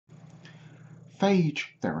Phage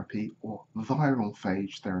therapy, or viral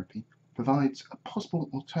phage therapy, provides a possible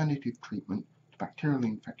alternative treatment to bacterial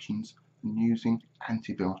infections than using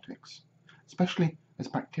antibiotics, especially as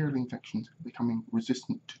bacterial infections are becoming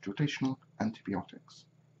resistant to traditional antibiotics.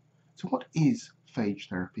 So what is phage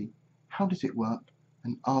therapy? How does it work?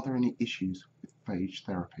 And are there any issues with phage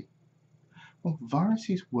therapy? Well,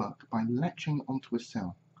 viruses work by latching onto a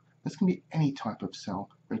cell. This can be any type of cell,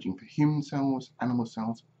 ranging from human cells, animal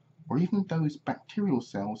cells, or even those bacterial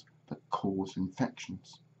cells that cause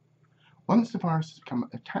infections. Once the virus has become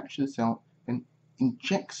attached to the cell, then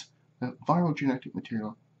injects the viral genetic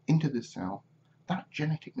material into the cell. That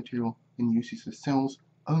genetic material then uses the cell's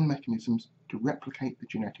own mechanisms to replicate the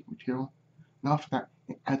genetic material, and after that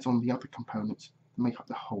it adds on the other components that make up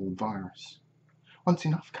the whole virus. Once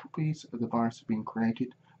enough copies of the virus have been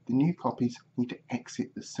created, the new copies need to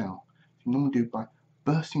exit the cell. You normally do by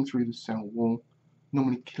bursting through the cell wall,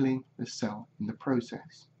 normally killing the cell in the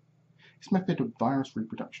process. This method of virus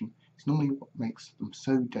reproduction is normally what makes them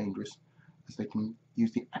so dangerous, as they can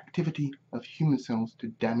use the activity of human cells to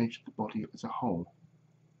damage the body as a whole.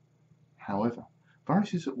 However,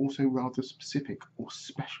 viruses are also rather specific or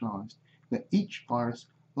specialized, in that each virus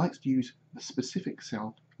likes to use a specific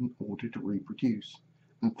cell in order to reproduce,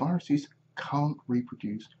 and viruses can't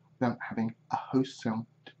reproduce without having a host cell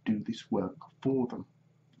to do this work for them.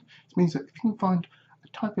 This means that if you can find a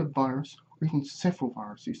type of virus, or even several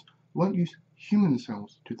viruses, that won't use human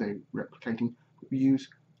cells to do replicating, but will use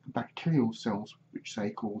bacterial cells which say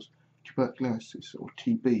cause tuberculosis or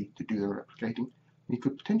TB to do their replicating, you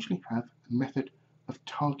could potentially have a method of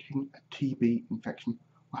targeting a TB infection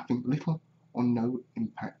while having little or no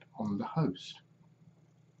impact on the host.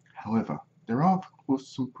 However, there are of course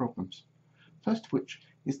some problems, first of which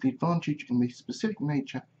is the advantage in the specific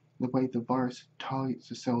nature in the way the virus targets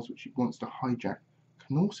the cells which it wants to hijack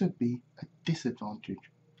can also be a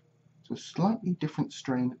disadvantage. So a slightly different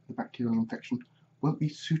strain of the bacterial infection won't be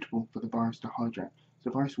suitable for the virus to hijack, so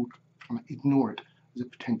the virus will kind of ignore it as a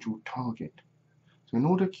potential target. So in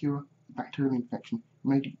order to cure a bacterial infection,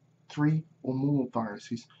 maybe 3 or more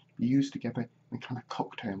viruses be used together in a kind of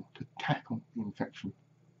cocktail to tackle the infection.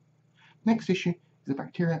 Next issue is that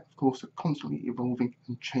bacteria, of course, are constantly evolving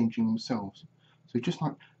and changing themselves. So just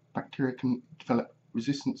like bacteria can develop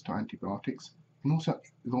resistance to antibiotics, they can also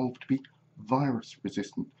evolve to be virus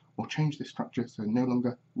resistant or change their structure so they're no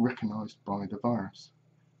longer recognized by the virus.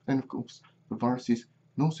 Then, of course, the viruses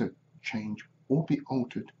can also change or be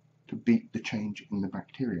altered to beat the change in the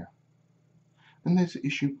bacteria. Then there's the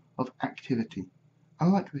issue of activity.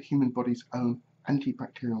 Unlike the human body's own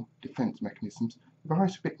antibacterial defense mechanisms, the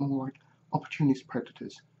virus is a bit more like opportunist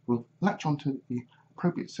predators who will latch onto the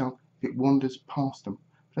appropriate cell if it wanders past them.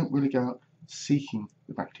 They don't really go out seeking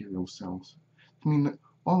the bacterial cells. I mean that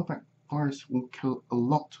while the virus will kill a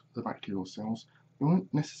lot of the bacterial cells, it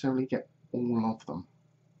won't necessarily get all of them.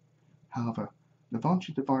 However, the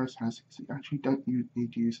advantage the virus has is that you actually don't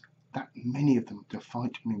need to use that many of them to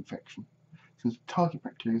fight an infection, since the target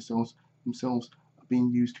bacterial cells themselves are being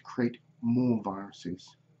used to create more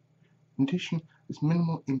viruses. In addition, there's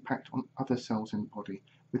minimal impact on other cells in the body,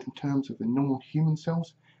 both in terms of the normal human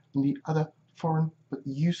cells and the other foreign but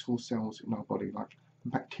useful cells in our body, like the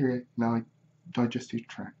bacteria in our digestive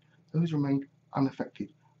tract. Those remain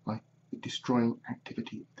unaffected by the destroying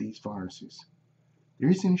activity of these viruses. There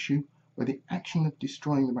is an issue where the action of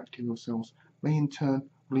destroying the bacterial cells may in turn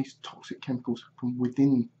release toxic chemicals from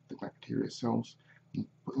within the bacterial cells and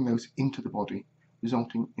putting those into the body,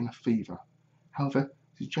 resulting in a fever. However,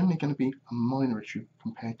 this is generally going to be a minor issue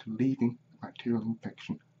compared to leaving the bacterial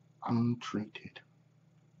infection untreated.